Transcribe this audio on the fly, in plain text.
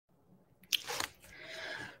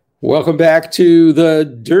Welcome back to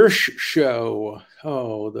the Dersh Show.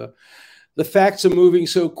 The facts are moving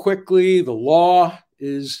so quickly. The law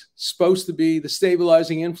is supposed to be the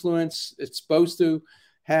stabilizing influence. It's supposed to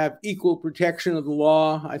have equal protection of the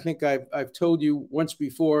law. I think I've told you once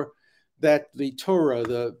before that the Torah,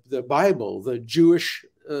 the Bible, the Jewish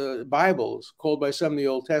Bible, called by some the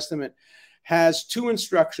Old Testament, has two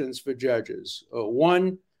instructions for judges.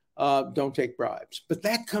 One, don't take bribes. But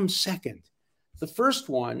that comes second. The first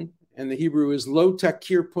one, and the Hebrew is lo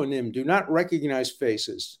takir ponim, do not recognize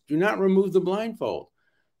faces. Do not remove the blindfold.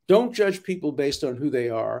 Don't judge people based on who they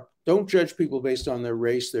are. Don't judge people based on their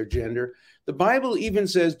race, their gender. The Bible even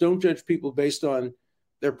says don't judge people based on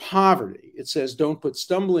their poverty. It says don't put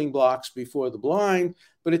stumbling blocks before the blind,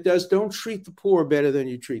 but it does don't treat the poor better than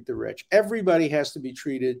you treat the rich. Everybody has to be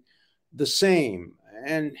treated the same.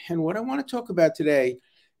 And what I want to talk about today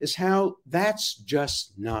is how that's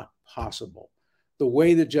just not possible. The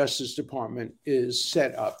way the Justice Department is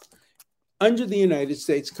set up under the United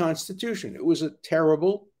States Constitution. It was a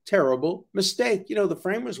terrible, terrible mistake. You know, the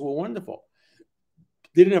framers were wonderful.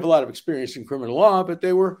 They didn't have a lot of experience in criminal law, but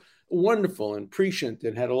they were wonderful and prescient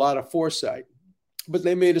and had a lot of foresight. But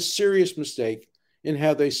they made a serious mistake in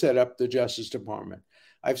how they set up the Justice Department.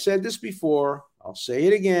 I've said this before. I'll say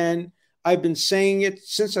it again. I've been saying it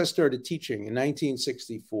since I started teaching in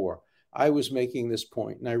 1964. I was making this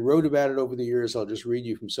point, and I wrote about it over the years. I'll just read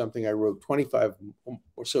you from something I wrote 25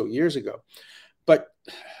 or so years ago. But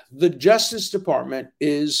the Justice Department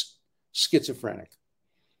is schizophrenic.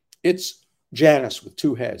 It's Janus with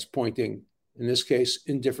two heads pointing, in this case,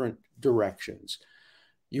 in different directions.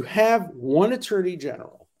 You have one attorney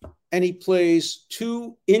general, and he plays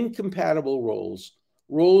two incompatible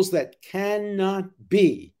roles that cannot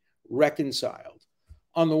be reconciled.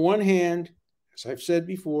 On the one hand, as I've said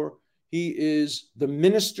before, he is the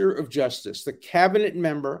Minister of Justice, the cabinet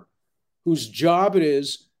member whose job it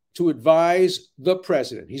is to advise the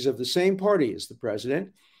president. He's of the same party as the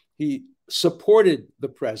president. He supported the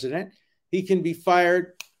president. He can be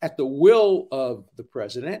fired at the will of the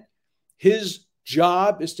president. His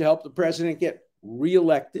job is to help the president get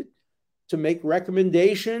reelected, to make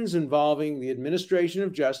recommendations involving the administration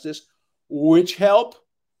of justice, which help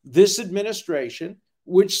this administration,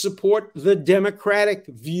 which support the democratic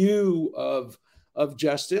view of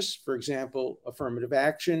justice. For example, affirmative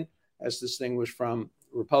action, as distinguished from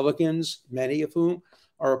Republicans, many of whom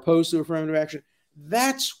are opposed to affirmative action.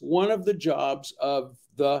 That's one of the jobs of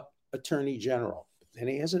the attorney general. Then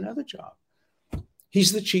he has another job.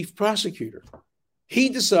 He's the chief prosecutor. He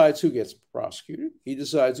decides who gets prosecuted. He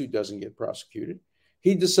decides who doesn't get prosecuted.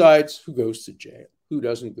 He decides who goes to jail, who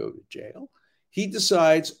doesn't go to jail. He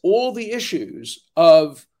decides all the issues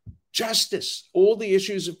of justice, all the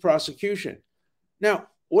issues of prosecution. Now,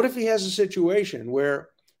 what if he has a situation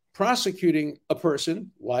where prosecuting a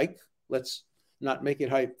person like, let's not make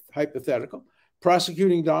it hypothetical,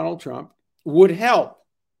 prosecuting Donald Trump would help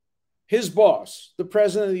his boss, the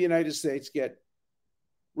president of the United States, get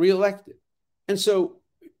reelected? And so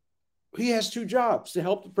he has two jobs: to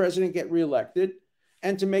help the president get reelected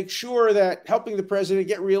and to make sure that helping the president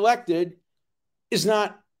get reelected is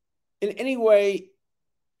not in any way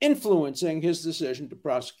influencing his decision to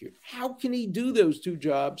prosecute. How can he do those two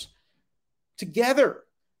jobs together?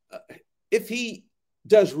 If he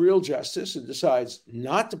does real justice and decides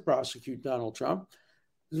not to prosecute Donald Trump,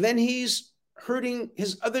 then he's hurting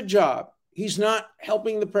his other job. He's not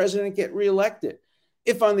helping the president get reelected.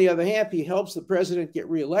 If, on the other hand, he helps the president get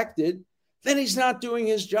reelected, then he's not doing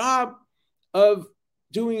his job of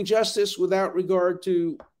doing justice without regard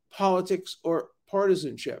to politics or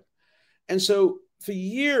partisanship. And so for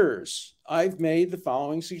years, I've made the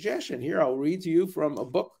following suggestion. Here, I'll read to you from a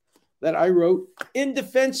book that I wrote in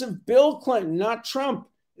defense of Bill Clinton, not Trump.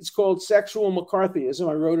 It's called Sexual McCarthyism.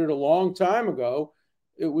 I wrote it a long time ago.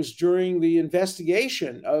 It was during the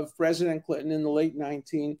investigation of President Clinton in the late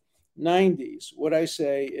 1990s. What I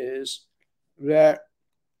say is that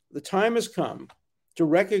the time has come to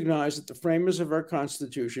recognize that the framers of our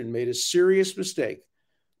Constitution made a serious mistake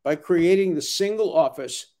by creating the single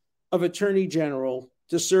office of Attorney General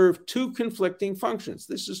to serve two conflicting functions.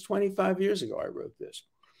 This is 25 years ago I wrote this.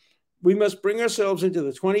 We must bring ourselves into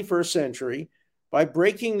the 21st century by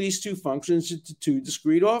breaking these two functions into two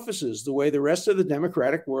discrete offices, the way the rest of the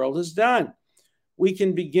democratic world has done. We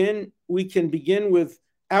can begin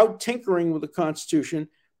without tinkering with the Constitution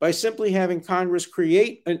by simply having Congress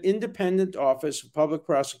create an independent office of public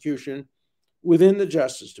prosecution within the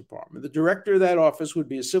Justice Department. The director of that office would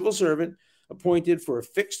be a civil servant appointed for a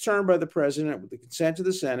fixed term by the president with the consent of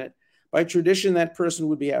the Senate. By tradition, that person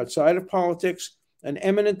would be outside of politics an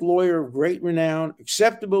eminent lawyer of great renown,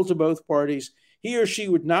 acceptable to both parties, he or she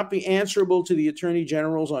would not be answerable to the attorney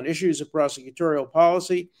generals on issues of prosecutorial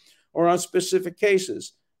policy or on specific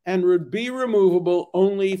cases, and would be removable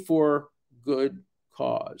only for good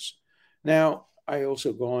cause. Now, I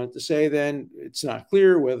also go on to say then it's not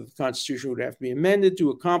clear whether the Constitution would have to be amended to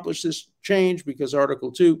accomplish this change, because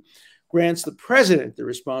Article 2 grants the president the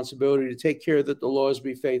responsibility to take care that the laws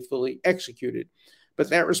be faithfully executed. But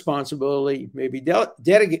that responsibility may be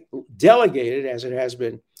delegated, as it has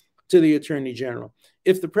been, to the attorney general.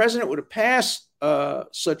 If the president would have passed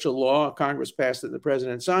such a law, Congress passed it, the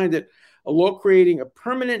president signed it, a law creating a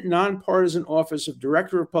permanent nonpartisan office of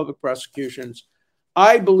Director of Public Prosecutions,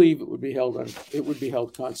 I believe it would be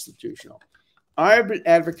held constitutional. I've been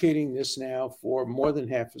advocating this now for more than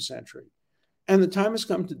half a century, and the time has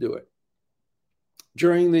come to do it.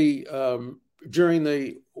 During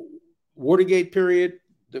the Watergate period,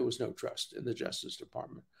 there was no trust in the Justice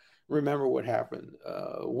Department. Remember what happened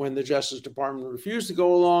when the Justice Department refused to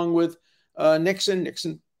go along with Nixon.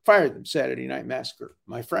 Nixon fired them. Saturday Night Massacre.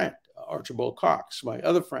 My friend Archibald Cox, my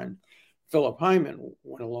other friend Philip Hyman,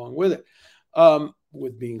 went along with it,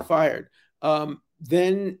 with being fired.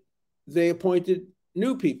 Then they appointed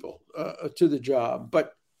new people to the job,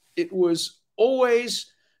 but it was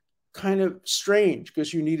always kind of strange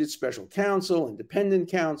because you needed special counsel, independent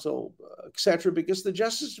counsel, etc., because the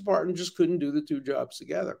Justice Department just couldn't do the two jobs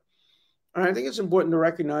together. And I think it's important to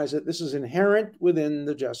recognize that this is inherent within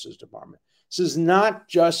the Justice Department. This is not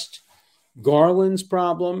just Garland's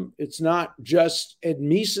problem. It's not just Ed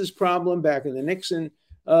Meese's problem back in the Nixon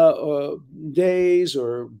days,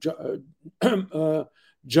 or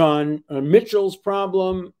John Mitchell's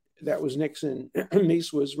problem. That was Nixon.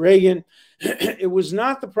 Meese was Reagan. It was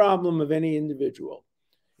not the problem of any individual.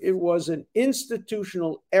 It was an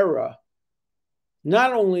institutional error,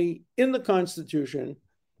 not only in the Constitution,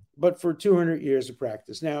 but for 200 years of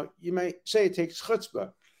practice. Now, you might say it takes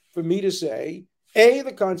chutzpah for me to say, A,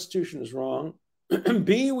 the Constitution is wrong.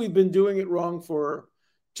 B, we've been doing it wrong for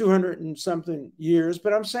 200 and something years,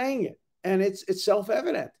 but I'm saying it. And it's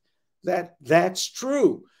self-evident that that's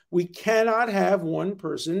true. We cannot have one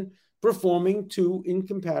person performing two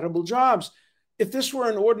incompatible jobs. If this were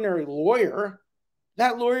an ordinary lawyer,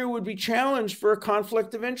 that lawyer would be challenged for a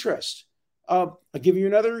conflict of interest. I'll give you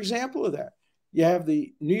another example of that. You have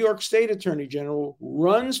the New York State Attorney General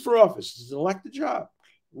runs for office. It's an elected job.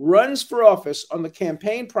 Runs for office on the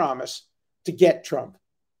campaign promise to get Trump,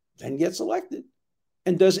 then gets elected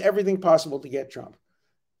and does everything possible to get Trump.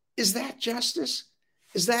 Is that justice?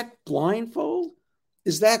 Is that blindfold?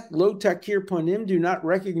 Is that lo takir panim, do not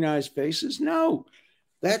recognize faces? No,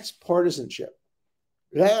 that's partisanship.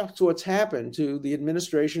 That's what's happened to the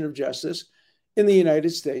administration of justice in the United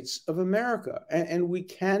States of America. And we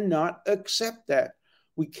cannot accept that.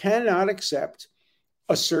 We cannot accept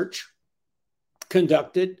a search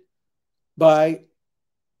conducted by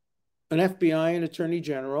an FBI and attorney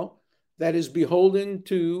general that is beholden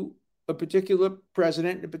to a particular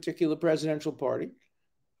president, a particular presidential party,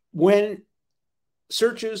 when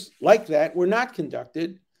searches like that were not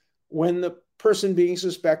conducted when the person being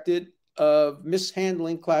suspected of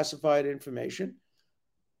mishandling classified information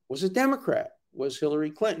was a Democrat, was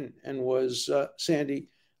Hillary Clinton, and was Sandy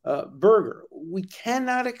Berger. We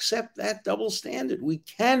cannot accept that double standard. We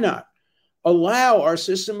cannot allow our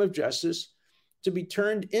system of justice to be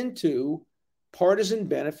turned into partisan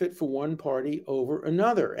benefit for one party over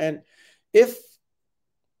another. And if,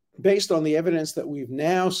 based on the evidence that we've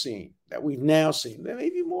now seen, there may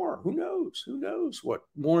be more. Who knows? Who knows what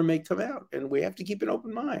more may come out? And we have to keep an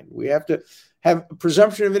open mind. We have to have a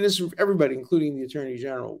presumption of innocence for everybody, including the attorney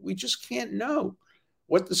general. We just can't know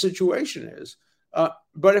what the situation is.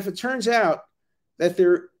 But if it turns out that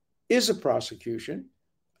there is a prosecution,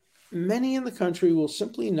 many in the country will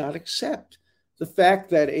simply not accept the fact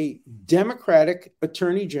that a Democratic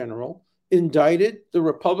attorney general indicted the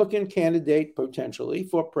Republican candidate potentially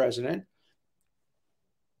for president.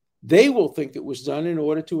 They will think it was done in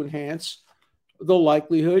order to enhance the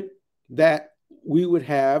likelihood that we would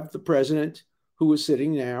have the president who is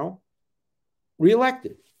sitting now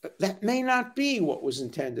reelected. That may not be what was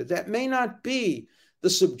intended. That may not be the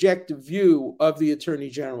subjective view of the attorney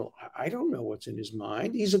general. I don't know what's in his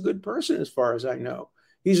mind. He's a good person as far as I know.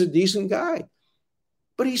 He's a decent guy.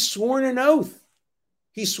 But he's sworn an oath.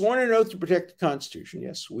 He's sworn an oath to protect the Constitution.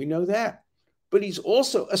 Yes, we know that. But he's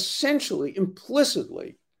also essentially,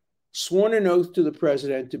 implicitly, sworn an oath to the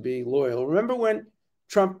president to be loyal. Remember when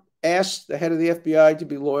Trump asked the head of the FBI to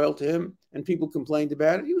be loyal to him and people complained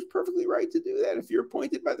about it? He was perfectly right to do that. If you're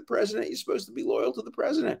appointed by the president, you're supposed to be loyal to the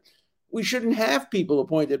president. We shouldn't have people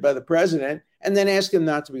appointed by the president and then ask them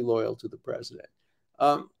not to be loyal to the president.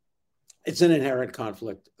 It's an inherent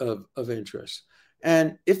conflict of interest.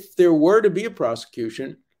 And if there were to be a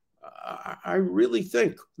prosecution, I really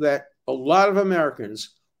think that a lot of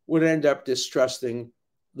Americans would end up distrusting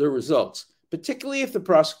the results, particularly if the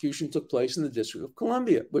prosecution took place in the District of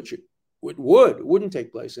Columbia, which it wouldn't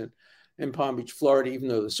take place in Palm Beach, Florida, even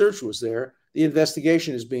though the search was there. The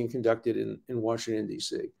investigation is being conducted in Washington,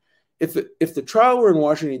 D.C. If the trial were in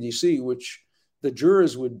Washington, D.C., which the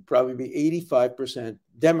jurors would probably be 85%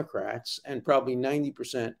 Democrats and probably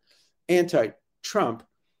 90% anti-Trump,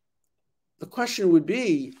 the question would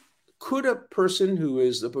be, could a person who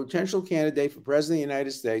is the potential candidate for president of the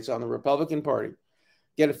United States on the Republican Party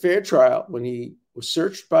get a fair trial when he was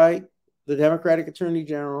searched by the Democratic Attorney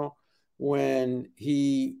General, when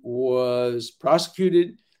he was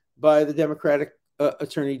prosecuted by the Democratic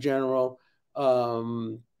Attorney General,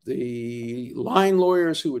 the line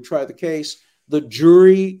lawyers who would try the case, the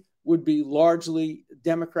jury would be largely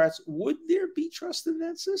Democrats? Would there be trust in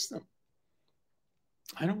that system?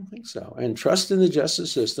 I don't think so. And trust in the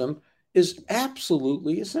justice system is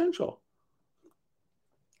absolutely essential.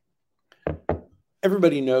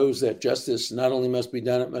 Everybody knows that justice not only must be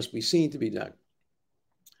done, it must be seen to be done.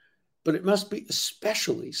 But it must be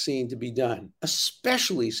especially seen to be done,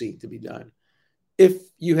 if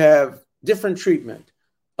you have different treatment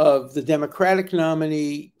of the Democratic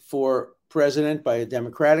nominee for president by a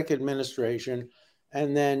Democratic administration,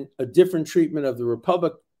 and then a different treatment of the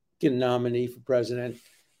Republican nominee for president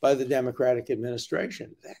by the Democratic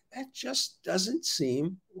administration. That just doesn't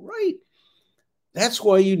seem right. That's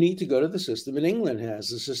why you need to go to the system that England has,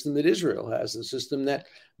 the system that Israel has, the system that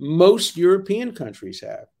most European countries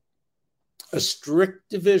have. A strict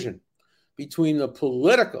division between the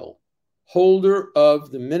political holder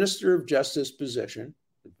of the Minister of Justice position,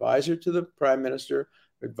 advisor to the prime minister,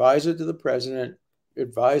 advisor to the president,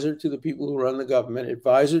 advisor to the people who run the government,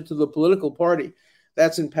 advisor to the political party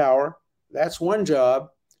that's in power. That's one job.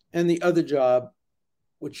 And the other job,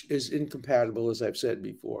 which is incompatible, as I've said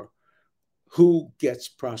before, who gets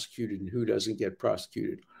prosecuted and who doesn't get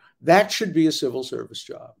prosecuted. That should be a civil service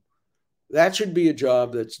job. That should be a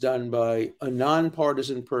job that's done by a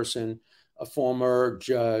nonpartisan person, a former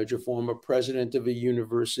judge, a former president of a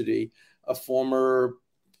university, a former,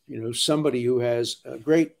 somebody who has a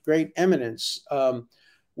great eminence.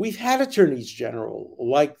 We've had attorneys general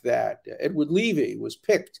like that. Edward Levy was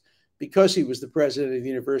picked because he was the president of the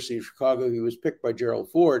University of Chicago. He was picked by Gerald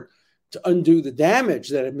Ford to undo the damage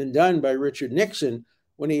that had been done by Richard Nixon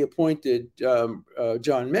when he appointed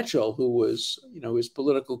John Mitchell, who was, his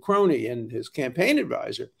political crony and his campaign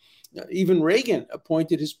advisor. Even Reagan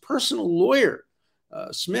appointed his personal lawyer,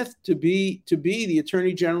 Smith, to be the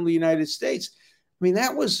Attorney General of the United States. I mean,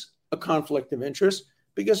 that was a conflict of interest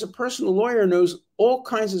because a personal lawyer knows all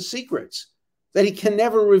kinds of secrets that he can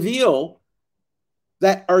never reveal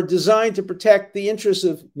that are designed to protect the interests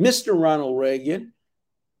of Mr. Ronald Reagan.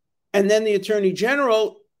 And then the Attorney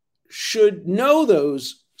General should know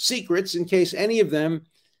those secrets in case any of them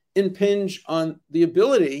impinge on the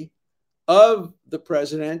ability of the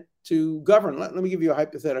president to govern. Let me give you a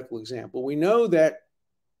hypothetical example. We know that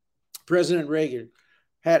President Reagan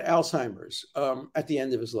had Alzheimer's at the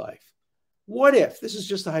end of his life. What if, this is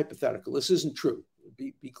just a hypothetical, this isn't true.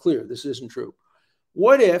 Be clear, this isn't true.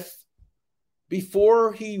 What if,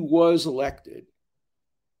 before he was elected,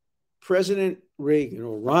 President Reagan,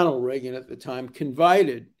 or Ronald Reagan at the time,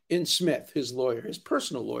 confided in Smith, his lawyer, his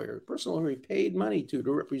personal lawyer he paid money to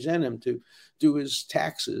represent him, to do his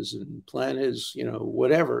taxes and plan his,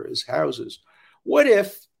 whatever, his houses. What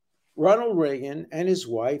if Ronald Reagan and his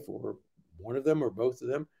wife, or one of them or both of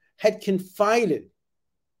them, had confided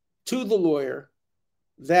to the lawyer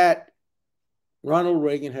that Ronald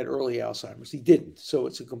Reagan had early Alzheimer's? He didn't, so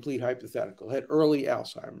it's a complete hypothetical, had early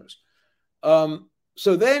Alzheimer's.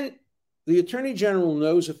 So then the Attorney General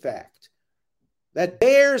knows a fact that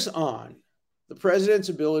bears on the president's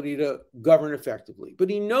ability to govern effectively. But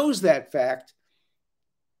he knows that fact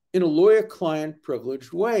in a lawyer-client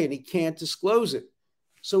privileged way, and he can't disclose it.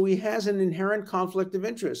 So he has an inherent conflict of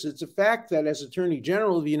interest. It's a fact that as Attorney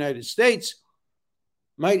General of the United States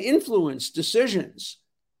might influence decisions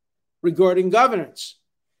regarding governance,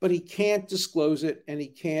 but he can't disclose it and he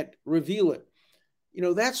can't reveal it.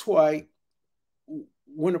 That's why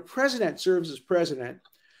when a president serves as president,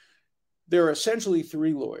 there are essentially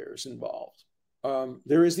three lawyers involved.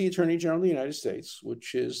 There is the Attorney General of the United States,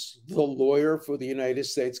 which is the lawyer for the United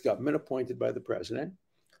States government appointed by the president.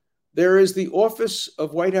 There is the Office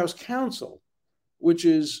of White House Counsel, which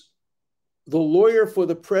is the lawyer for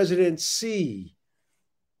the presidency,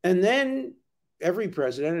 And then every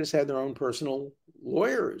president has had their own personal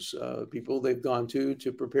lawyers, people they've gone to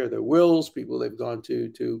prepare their wills, people they've gone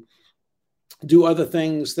to do other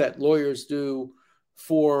things that lawyers do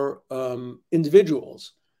for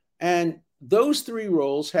individuals. And those three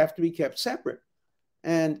roles have to be kept separate.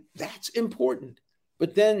 And that's important.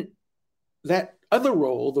 But then that other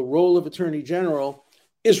role, the role of Attorney General,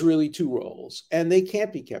 is really two roles. And they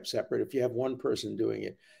can't be kept separate if you have one person doing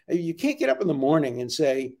it. You can't get up in the morning and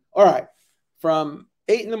say, all right, from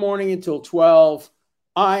 8 in the morning until 12,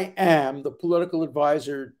 I am the political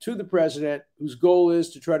advisor to the president whose goal is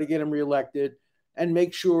to try to get him reelected and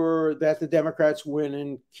make sure that the Democrats win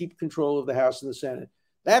and keep control of the House and the Senate.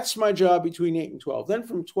 That's my job between 8 and 12. Then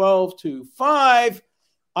from 12 to 5,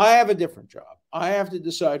 I have a different job. I have to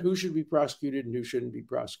decide who should be prosecuted and who shouldn't be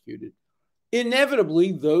prosecuted.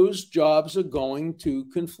 Inevitably, those jobs are going to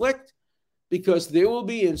conflict because there will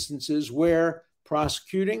be instances where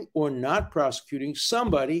prosecuting or not prosecuting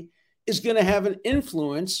somebody is going to have an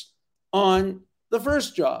influence on the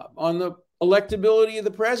first job, on the electability of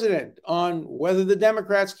the president, on whether the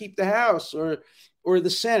Democrats keep the House or the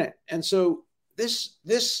Senate. And so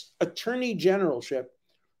this attorney generalship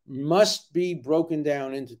must be broken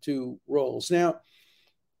down into two roles. Now,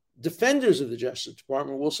 defenders of the Justice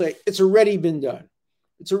Department will say it's already been done.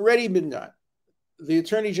 It's already been done. The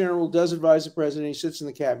attorney general does advise the president. He sits in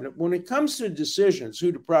the cabinet. When it comes to decisions,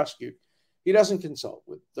 who to prosecute, he doesn't consult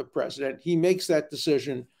with the president. He makes that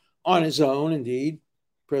decision on his own. Indeed,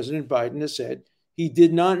 President Biden has said he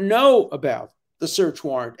did not know about the search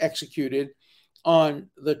warrant executed on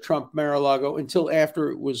the Trump Mar-a-Lago until after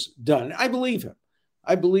it was done. I believe him.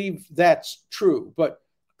 I believe that's true. But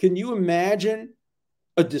can you imagine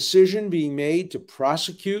a decision being made to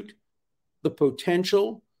prosecute the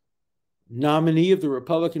potential nominee of the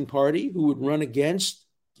Republican Party who would run against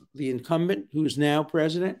the incumbent who is now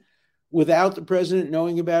president without the president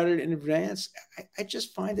knowing about it in advance? I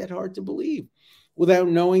just find that hard to believe. Without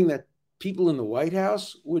knowing that people in the White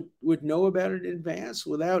House would know about it in advance,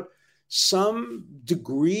 without some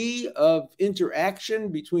degree of interaction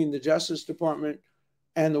between the Justice Department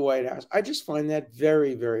and the White House. I just find that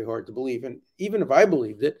very, very hard to believe. And even if I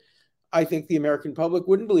believed it, I think the American public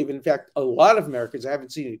wouldn't believe it. In fact, a lot of Americans, I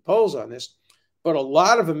haven't seen any polls on this, but a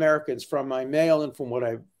lot of Americans from my mail and from what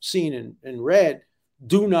I've seen and read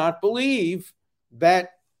do not believe that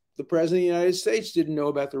the president of the United States didn't know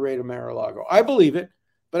about the raid of Mar-a-Lago. I believe it,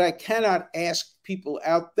 but I cannot ask people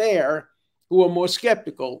out there who are more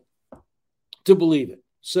skeptical to believe it.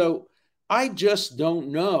 So I just don't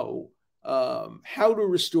know how to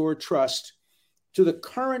restore trust to the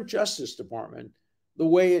current Justice Department the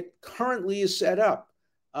way it currently is set up.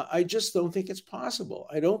 I just don't think it's possible.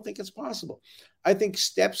 I don't think it's possible. I think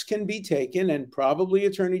steps can be taken, and probably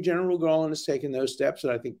Attorney General Garland has taken those steps,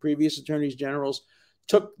 and I think previous attorneys generals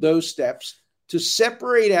took those steps to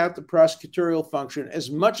separate out the prosecutorial function as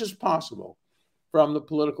much as possible from the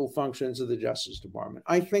political functions of the Justice Department.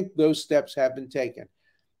 I think those steps have been taken.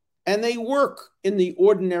 And they work in the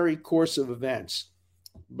ordinary course of events.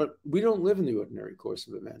 But we don't live in the ordinary course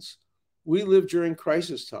of events. We live during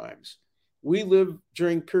crisis times. We live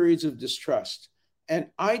during periods of distrust. And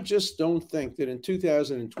I just don't think that in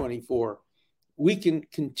 2024, we can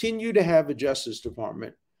continue to have a Justice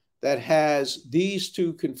Department that has these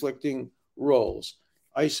two conflicting roles.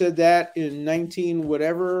 I said that in 19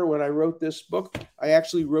 whatever when I wrote this book. I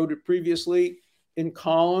actually wrote it previously in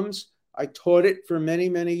columns. I taught it for many,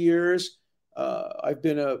 many years. I've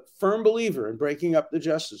been a firm believer in breaking up the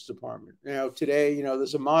Justice Department. Now, today,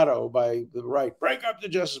 there's a motto by the right, break up the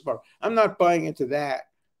Justice Department. I'm not buying into that.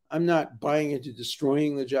 I'm not buying into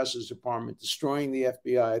destroying the Justice Department, destroying the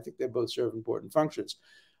FBI. I think they both serve important functions.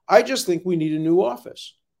 I just think we need a new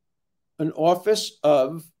office, an office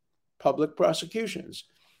of public prosecutions.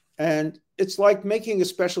 And it's like making a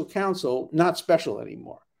special counsel not special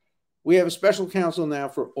anymore. We have a special counsel now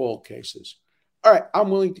for all cases. All right, I'm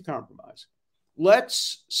willing to compromise.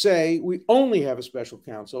 Let's say we only have a special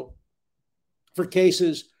counsel for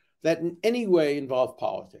cases that in any way involve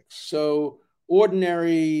politics. So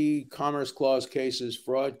ordinary Commerce Clause cases,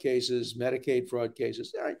 fraud cases, Medicaid fraud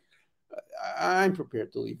cases, I'm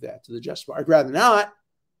prepared to leave that to the Justice Department. I'd rather not.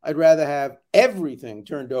 I'd rather have everything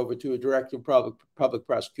turned over to a director of public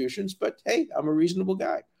prosecutions. But hey, I'm a reasonable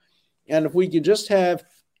guy. And if we can just have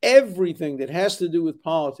everything that has to do with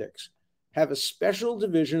politics have a special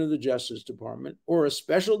division of the Justice Department or a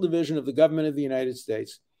special division of the government of the United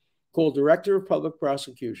States called Director of Public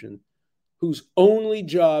Prosecution, whose only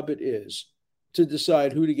job it is to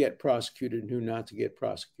decide who to get prosecuted and who not to get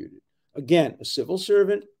prosecuted. Again, a civil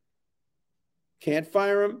servant, can't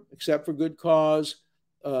fire him except for good cause,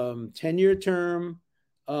 10-year term,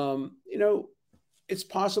 it's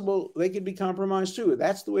possible they could be compromised too.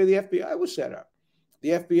 That's the way the FBI was set up. The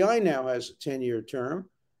FBI now has a 10-year term,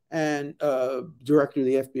 and director of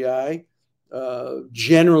the FBI,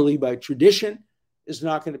 generally by tradition, is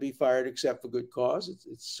not going to be fired except for good cause.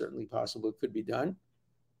 It's certainly possible it could be done.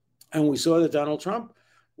 And we saw that Donald Trump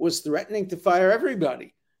was threatening to fire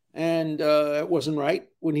everybody. And it wasn't right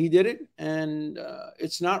when he did it. And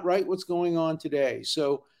it's not right what's going on today.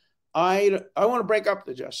 So I want to break up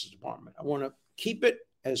the Justice Department. I want to keep it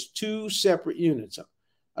as two separate units.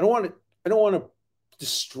 I don't want to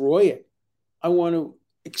destroy it. I want to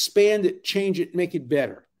expand it, change it, make it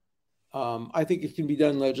better. I think it can be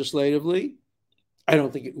done legislatively. I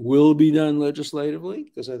don't think it will be done legislatively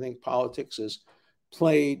because I think politics has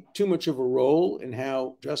played too much of a role in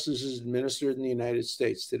how justice is administered in the United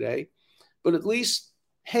States today. But at least,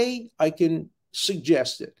 hey, I can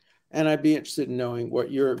suggest it. And I'd be interested in knowing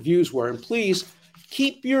what your views were. And please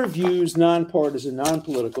keep your views nonpartisan,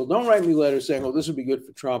 non-political. Don't write me letters saying, oh, this would be good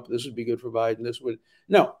for Trump, this would be good for Biden, this would.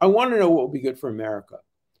 No, I want to know what would be good for America.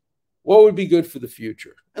 What would be good for the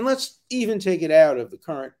future? And let's even take it out of the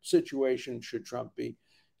current situation, should Trump be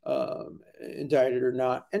indicted or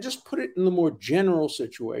not, and just put it in the more general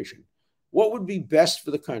situation. What would be best for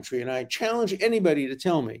the country? And I challenge anybody to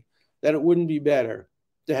tell me that it wouldn't be better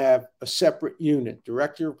to have a separate unit,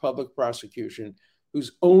 director of public prosecution,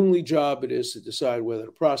 whose only job it is to decide whether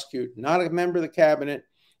to prosecute, not a member of the cabinet,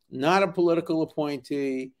 not a political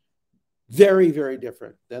appointee. Very, very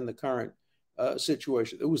different than the current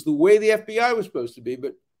situation. It was the way the FBI was supposed to be,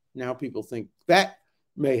 but now people think that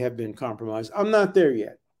may have been compromised. I'm not there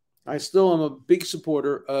yet. I still am a big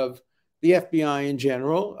supporter of the FBI in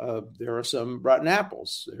general. There are some rotten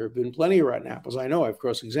apples. There have been plenty of rotten apples. I know I've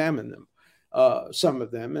cross-examined them, some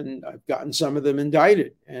of them, and I've gotten some of them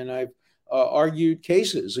indicted. And I've argued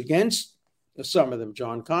cases against some of them.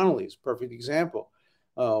 John Connolly is a perfect example.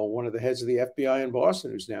 One of the heads of the FBI in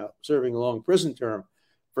Boston, who's now serving a long prison term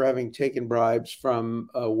for having taken bribes from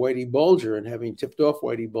Whitey Bulger and having tipped off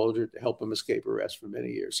Whitey Bulger to help him escape arrest for many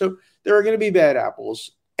years. So there are going to be bad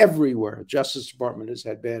apples everywhere. Justice Department has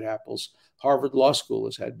had bad apples. Harvard Law School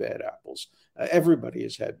has had bad apples. Everybody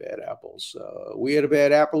has had bad apples. We had a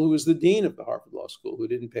bad apple who was the dean of the Harvard Law School, who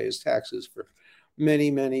didn't pay his taxes for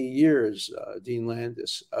many, many years, Dean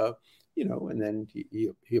Landis. And then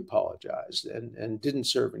he apologized and didn't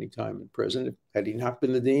serve any time in prison. Had he not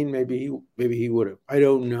been the dean, maybe he would have. I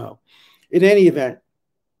don't know. In any event,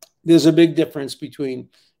 there's a big difference between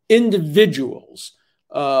individuals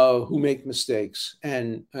who make mistakes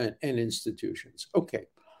and institutions. Okay,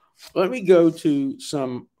 let me go to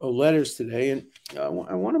some letters today, and I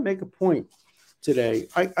want to make a point today.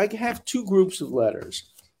 I have two groups of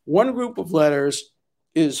letters. One group of letters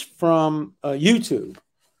is from YouTube.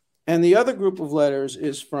 And the other group of letters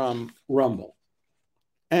is from Rumble.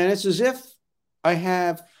 And it's as if I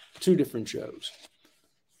have two different shows.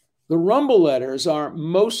 The Rumble letters are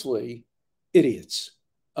mostly idiots,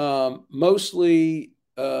 mostly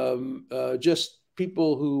just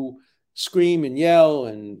people who scream and yell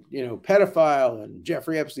and, pedophile and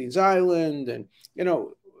Jeffrey Epstein's Island and,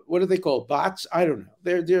 what do they call bots? I don't know.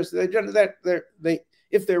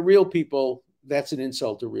 If they're real people, that's an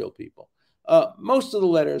insult to real people. Most of the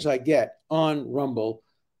letters I get on Rumble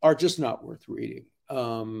are just not worth reading.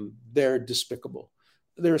 They're despicable.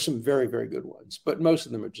 There are some very, very good ones, but most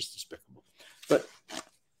of them are just despicable. But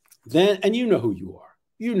then, and you know who you are.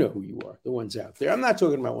 You know who you are, the ones out there. I'm not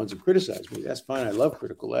talking about ones that criticize me. That's fine. I love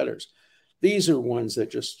critical letters. These are ones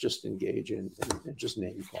that just engage in and just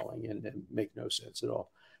name calling and make no sense at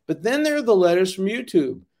all. But then there are the letters from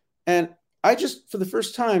YouTube. And I just, for the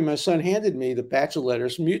first time, my son handed me the batch of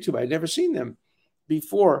letters from YouTube. I'd never seen them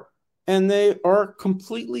before, and they are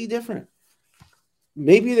completely different.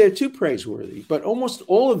 Maybe they're too praiseworthy, but almost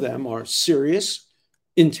all of them are serious,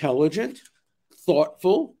 intelligent,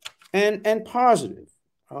 thoughtful, and positive.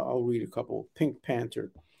 I'll read a couple. Pink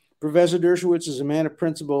Panther. Professor Dershowitz is a man of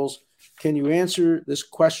principles. Can you answer this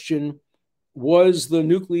question? Was the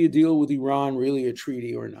nuclear deal with Iran really a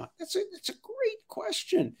treaty or not? It's a great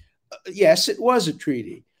question. Yes, it was a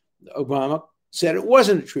treaty. Obama said it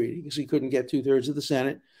wasn't a treaty because he couldn't get 2/3 of the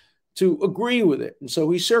Senate to agree with it. And so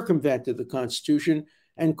he circumvented the Constitution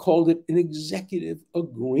and called it an executive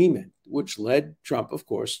agreement, which led Trump, of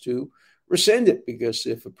course, to rescind it. Because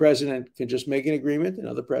if a president can just make an agreement,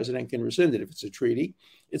 another president can rescind it. If it's a treaty,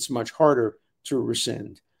 it's much harder to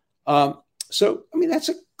rescind. That's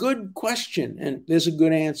a good question, and there's a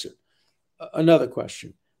good answer. Another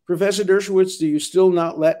question. Professor Dershowitz, do you still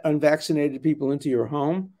not let unvaccinated people into your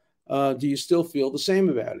home? Do you still feel the same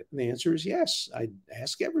about it? And the answer is yes. I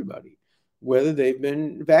ask everybody whether they've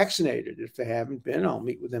been vaccinated. If they haven't been, I'll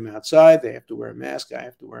meet with them outside. They have to wear a mask. I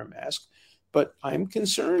have to wear a mask. But I'm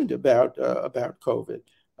concerned about COVID,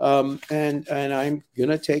 and I'm going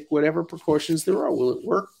to take whatever precautions there are. Will it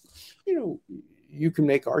work? You can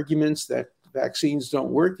make arguments that vaccines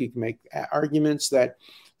don't work. You can make arguments that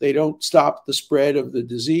they don't stop the spread of the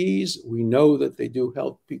disease. We know that they do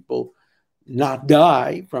help people not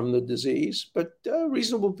die from the disease, but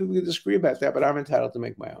reasonable people disagree about that, but I'm entitled to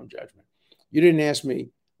make my own judgment. You didn't ask me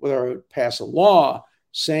whether I would pass a law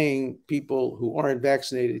saying people who aren't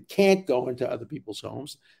vaccinated can't go into other people's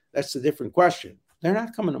homes. That's a different question. They're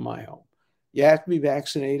not coming to my home. You have to be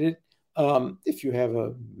vaccinated. If you have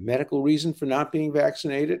a medical reason for not being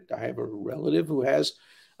vaccinated, I have a relative who has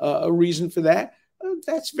a reason for that.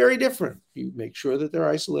 That's very different. You make sure that they're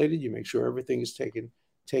isolated. You make sure everything is taken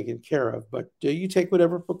care of, but you take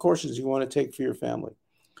whatever precautions you want to take for your family.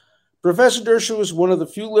 Professor Dershowitz was one of the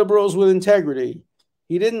few liberals with integrity.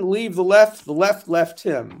 He didn't leave the left left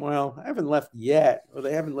him. Well, I haven't left yet, or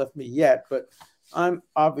they haven't left me yet, but I'm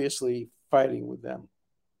obviously fighting with them.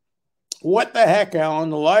 What the heck, Alan?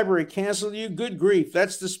 The library canceled you? Good grief,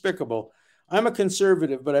 that's despicable. I'm a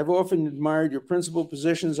conservative, but I've often admired your principled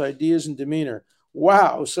positions, ideas, and demeanor.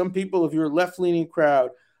 Wow, some people of your left-leaning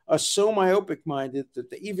crowd are so myopic-minded that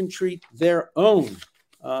they even treat their own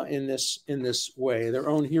in this way, their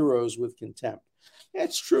own heroes with contempt.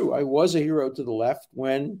 It's true. I was a hero to the left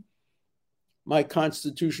when my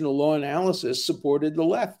constitutional law analysis supported the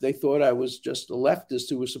left. They thought I was just a leftist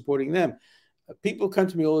who was supporting them. People come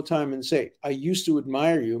to me all the time and say, I used to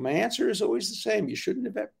admire you. My answer is always the same. You shouldn't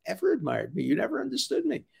have ever admired me. You never understood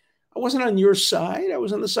me. I wasn't on your side. I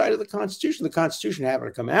was on the side of the Constitution. The Constitution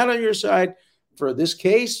happened to come out on your side for this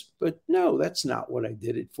case, but no, that's not what I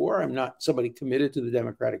did it for. I'm not somebody committed to the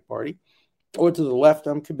Democratic Party or to the left.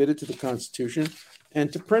 I'm committed to the Constitution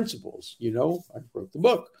and to principles. I wrote the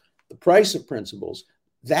book, The Price of Principles.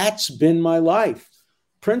 That's been my life.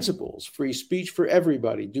 Principles, free speech for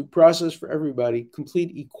everybody, due process for everybody,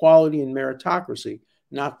 complete equality and meritocracy,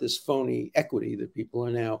 not this phony equity that people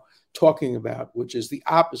are now talking about, which is the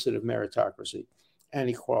opposite of meritocracy and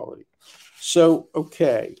equality. So,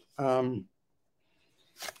 okay.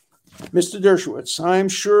 Mr. Dershowitz, I'm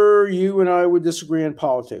sure you and I would disagree on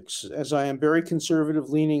politics, as I am very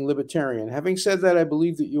conservative-leaning libertarian. Having said that, I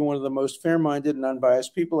believe that you're one of the most fair-minded and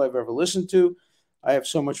unbiased people I've ever listened to. I have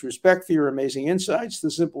so much respect for your amazing insights.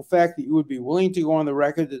 The simple fact that you would be willing to go on the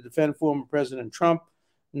record to defend former President Trump,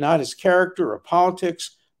 not his character or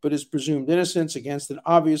politics, but his presumed innocence against an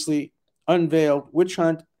obviously unveiled witch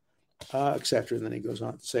hunt, etc. And then he goes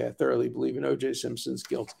on to say, I thoroughly believe in O.J. Simpson's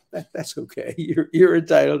guilt. That's okay. You're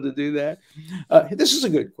entitled to do that. This is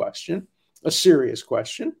a good question, a serious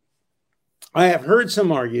question. I have heard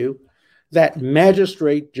some argue that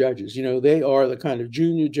magistrate judges, they are the kind of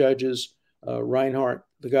junior judges. Reinhart,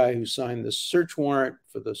 the guy who signed the search warrant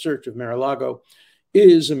for the search of Mar-a-Lago,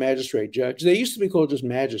 is a magistrate judge. They used to be called just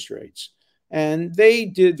magistrates. And they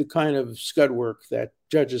did the kind of scud work that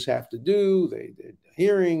judges have to do. They did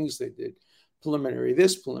hearings, they did preliminary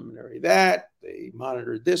this, preliminary that, they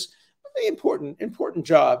monitored this. They important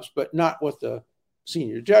jobs, but not what the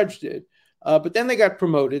senior judge did. But then they got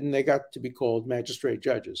promoted and they got to be called magistrate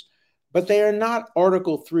judges. But they are not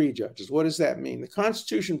Article III judges. What does that mean? The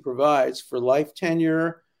Constitution provides for life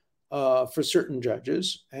tenure for certain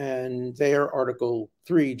judges, and they are Article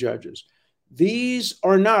III judges. These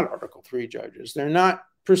are not Article III judges. They're not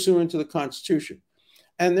pursuant to the Constitution.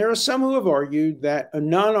 And there are some who have argued that a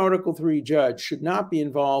non-Article III judge should not be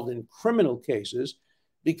involved in criminal cases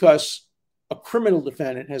because a criminal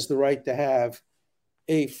defendant has the right to have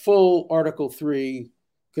a full Article III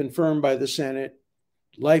confirmed by the Senate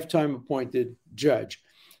lifetime appointed judge.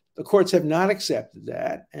 The courts have not accepted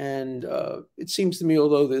that. And it seems to me,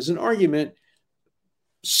 although there's an argument,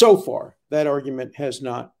 so far, that argument has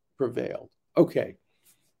not prevailed. Okay,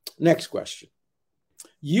 next question.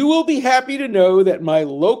 You will be happy to know that my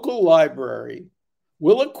local library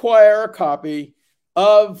will acquire a copy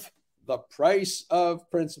of The Price of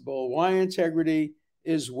Principle, Why Integrity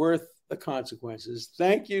is Worth the Consequences.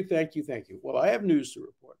 Thank you, thank you, thank you. Well, I have news to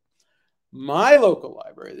report. My local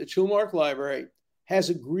library, the Chilmark Library, has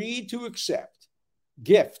agreed to accept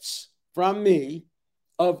gifts from me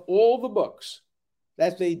of all the books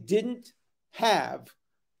that they didn't have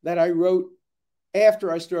that I wrote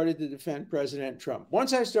after I started to defend President Trump.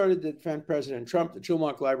 Once I started to defend President Trump, the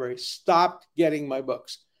Chilmark Library stopped getting my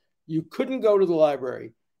books. You couldn't go to the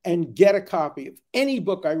library and get a copy of any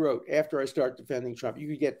book I wrote after I started defending Trump. You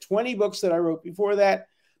could get 20 books that I wrote before that,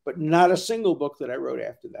 but not a single book that I wrote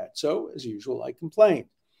after that. So, as usual, I complained.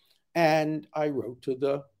 And I wrote to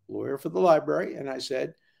the lawyer for the library and I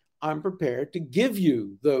said, I'm prepared to give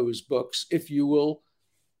you those books if you will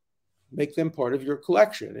make them part of your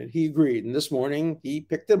collection. And he agreed. And this morning he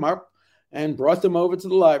picked them up and brought them over to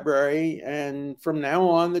the library. And from now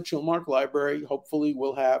on, the Chilmark Library hopefully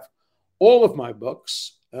will have all of my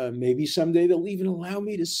books. Maybe someday they'll even allow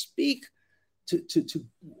me to speak, to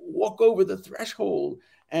walk over the threshold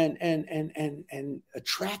and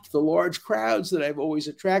attract the large crowds that I've always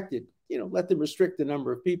attracted. Let them restrict the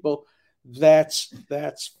number of people. That's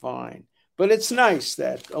fine. But it's nice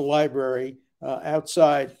that a library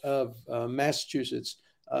outside of Massachusetts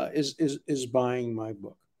is buying my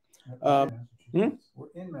book. We're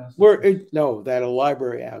in Massachusetts. That a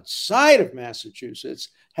library outside of Massachusetts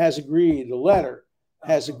has agreed. The letter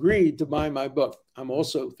has agreed to buy my book. I'm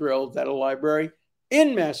also thrilled that a library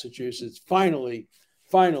in Massachusetts finally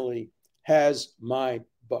has my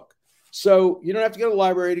book. So you don't have to go to the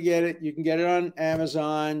library to get it. You can get it on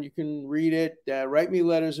Amazon. You can read it, write me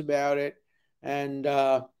letters about it. And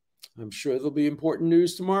I'm sure there'll be important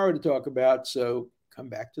news tomorrow to talk about. So come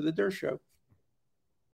back to the Dersh Show.